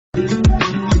Certainty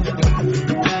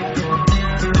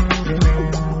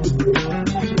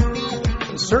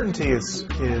is,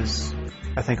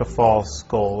 I think, a false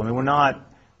goal. I mean,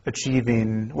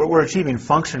 we're achieving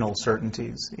functional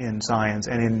certainties in science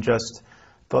and in just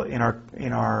in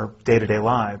our day-to-day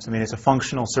lives. I mean, it's a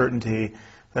functional certainty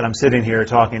that I'm sitting here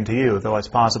talking to you, though it's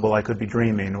possible I could be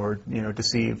dreaming or,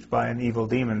 deceived by an evil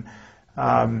demon.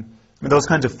 Those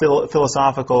kinds of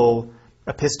philosophical,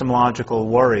 epistemological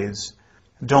worries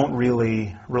don't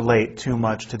really relate too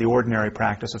much to the ordinary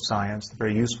practice of science, the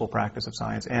very useful practice of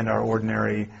science, and our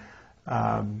ordinary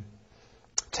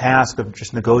task of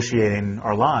just negotiating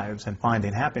our lives and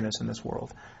finding happiness in this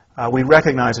world. We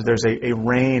recognize that there's a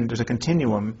range, there's a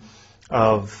continuum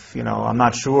of, I'm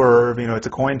not sure, it's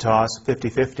a coin toss,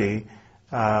 50-50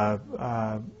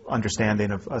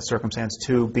 understanding of a circumstance,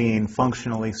 to being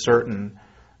functionally certain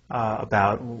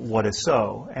about what is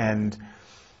so. And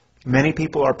many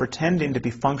people are pretending to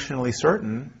be functionally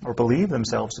certain, or believe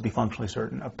themselves to be functionally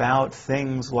certain, about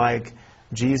things like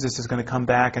Jesus is going to come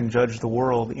back and judge the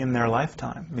world in their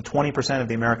lifetime. I mean, 20% of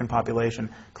the American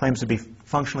population claims to be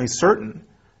functionally certain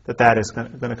that is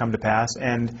going to come to pass,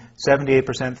 and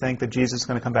 78% think that Jesus is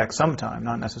going to come back sometime,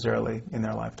 not necessarily in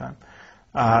their lifetime.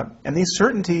 And these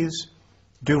certainties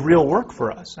do real work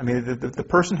for us. I mean, the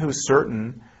person who's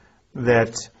certain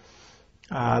that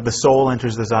the soul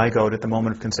enters the zygote at the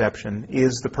moment of conception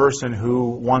is the person who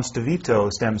wants to veto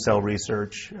stem cell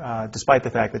research, despite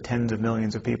the fact that tens of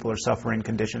millions of people are suffering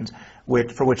conditions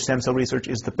for which stem cell research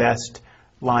is the best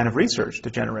line of research to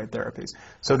generate therapies.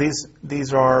 So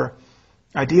these are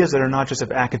ideas that are not just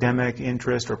of academic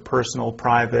interest or personal,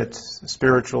 private,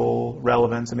 spiritual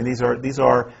relevance. I mean, these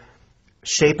are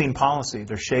shaping policy.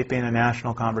 They're shaping a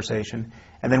national conversation.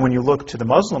 And then when you look to the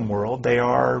Muslim world, they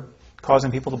are causing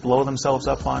people to blow themselves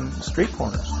up on street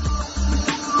corners.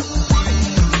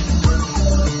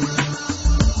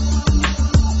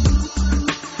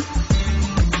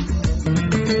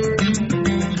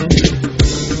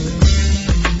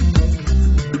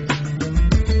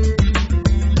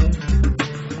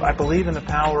 I believe in the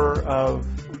power of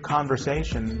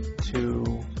conversation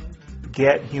to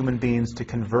get human beings to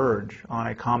converge on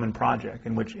a common project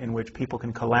in which people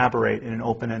can collaborate in an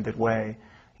open-ended way,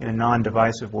 in a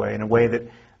non-divisive way, in a way that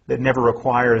never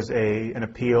requires an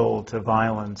appeal to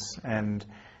violence. And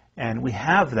we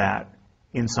have that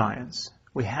in science.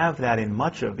 We have that in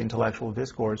much of intellectual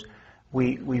discourse.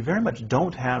 We very much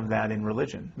don't have that in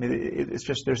religion. I mean, it's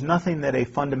just, there's nothing that a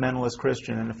fundamentalist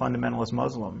Christian and a fundamentalist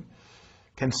Muslim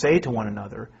can say to one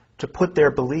another to put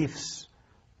their beliefs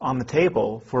on the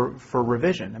table for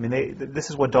revision. I mean, this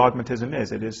is what dogmatism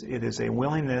is. It is a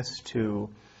willingness to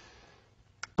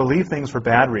believe things for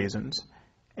bad reasons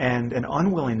and an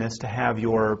unwillingness to have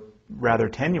your rather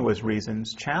tenuous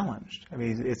reasons challenged. I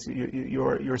mean,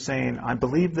 you're saying, I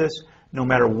believe this no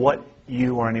matter what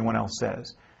you or anyone else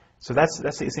says. So it's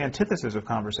the antithesis of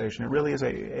conversation. It really is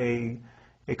a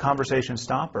conversation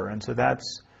stopper. And so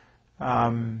that's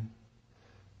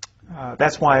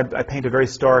why I paint a very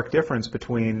stark difference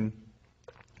between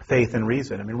faith and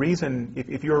reason. I mean, reason,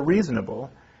 if you're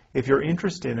reasonable, if you're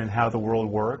interested in how the world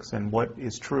works and what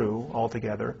is true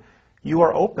altogether, you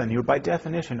are open. You're by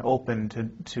definition open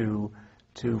to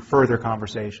further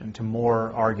conversation, to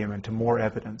more argument, to more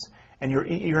evidence. And you're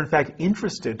in fact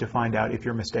interested to find out if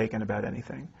you're mistaken about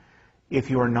anything. If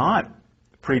you are not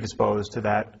predisposed to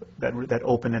that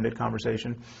open-ended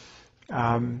conversation,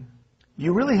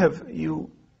 you really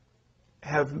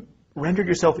have rendered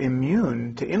yourself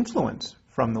immune to influence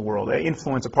from the world.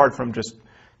 Influence apart from just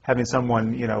having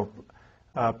someone,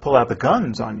 pull out the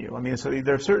guns on you. I mean, so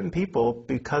there are certain people,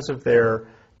 because of their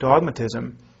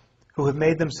dogmatism, who have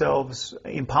made themselves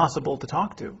impossible to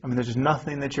talk to. I mean, there's just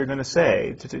nothing that you're going to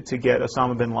say to get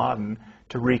Osama bin Laden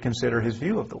to reconsider his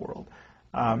view of the world.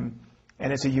 And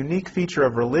it's a unique feature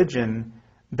of religion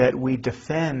that we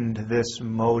defend this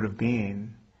mode of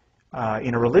being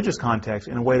in a religious context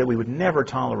in a way that we would never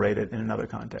tolerate it in another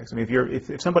context. I mean,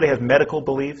 if somebody has medical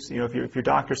beliefs, if your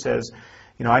doctor says,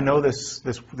 I know this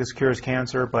cures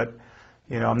cancer, but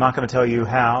I'm not going to tell you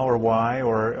how or why,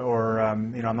 or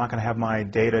I'm not going to have my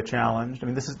data challenged. I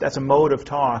mean, that's a mode of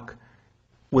talk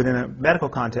within a medical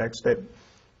context that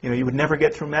you would never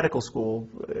get through medical school,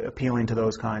 appealing to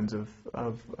those kinds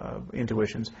of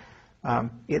intuitions.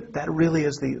 That really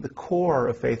is the core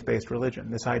of faith-based religion.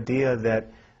 This idea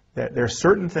that there are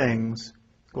certain things,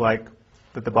 like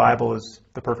that the Bible is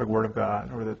the perfect Word of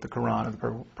God, or that the Quran is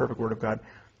the perfect Word of God,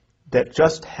 that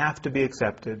just have to be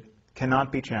accepted,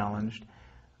 cannot be challenged.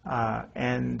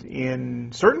 And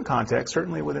in certain contexts,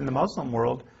 certainly within the Muslim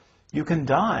world, you can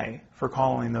die for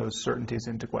calling those certainties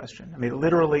into question. I mean, it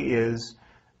literally is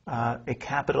a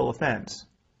capital offense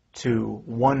to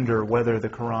wonder whether the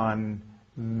Quran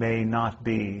may not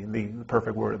be the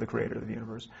perfect word of the Creator of the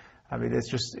universe. I mean, it's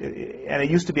just, and it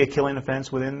used to be a killing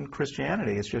offense within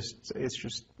Christianity. It's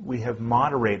just we have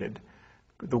moderated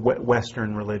the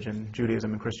Western religion,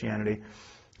 Judaism and Christianity,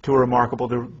 to a remarkable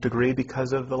degree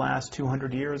because of the last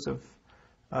 200 years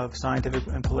of scientific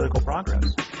and political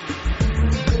progress.